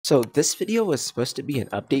So this video was supposed to be an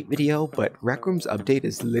update video, but Rec Room's update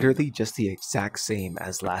is literally just the exact same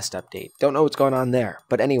as last update. Don't know what's going on there,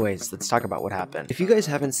 but anyways, let's talk about what happened. If you guys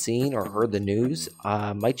haven't seen or heard the news,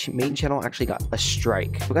 my main channel actually got a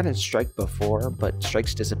strike. We got a strike before, but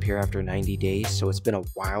strikes disappear after 90 days, so it's been a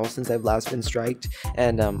while since I've last been striked,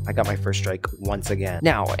 and I got my first strike once again.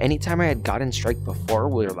 Now, anytime I had gotten strike before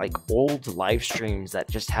were like old live streams that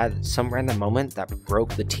just had some random moment that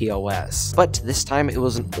broke the TOS, but this time it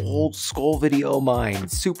was an old Sk0l video of mine.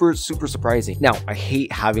 Super surprising. Now, I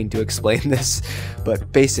hate having to explain this,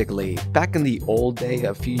 but basically, back in the old day,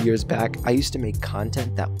 a few years back, I used to make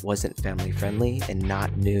content that wasn't family friendly and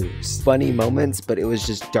not news. Funny moments, but it was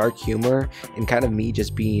just dark humor and kind of me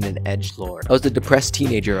just being an edgelord. I was a depressed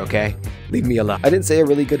teenager, okay? Leave me alone. I didn't say a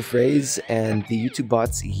really good phrase, and the YouTube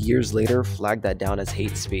bots years later flagged that down as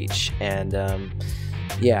hate speech, and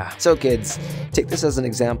yeah. So kids, take this as an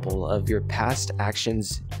example of your past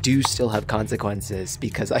actions do still have consequences,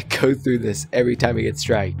 because I go through this every time I get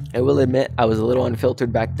strike. I will admit I was a little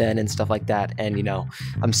unfiltered back then and stuff like that, and you know,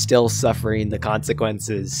 I'm still suffering the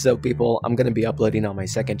consequences. So people, I'm going to be uploading on my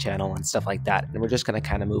second channel and stuff like that, and we're just going to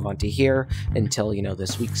kind of move on to here until, you know,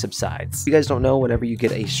 this week subsides. If you guys don't know, whenever you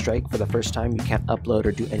get a strike for the first time, you can't upload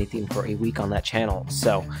or do anything for a week on that channel.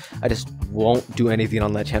 So I just won't do anything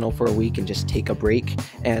on that channel for a week and just take a break,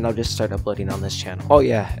 and I'll just start uploading on this channel. Oh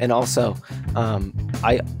yeah, and also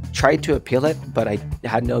I tried to appeal it, but I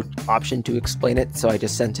had no option to explain it, so I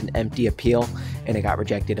just sent an empty appeal and it got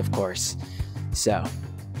rejected, of course. So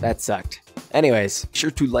that sucked. Anyways, be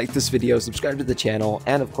sure to like this video, subscribe to the channel,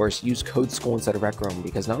 and of course use code Sk0l inside of Rec Room,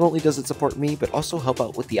 because not only does it support me, but also help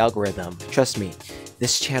out with the algorithm. Trust me,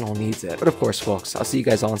 this channel needs it. But of course folks, I'll see you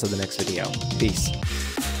guys all into the next video. Peace.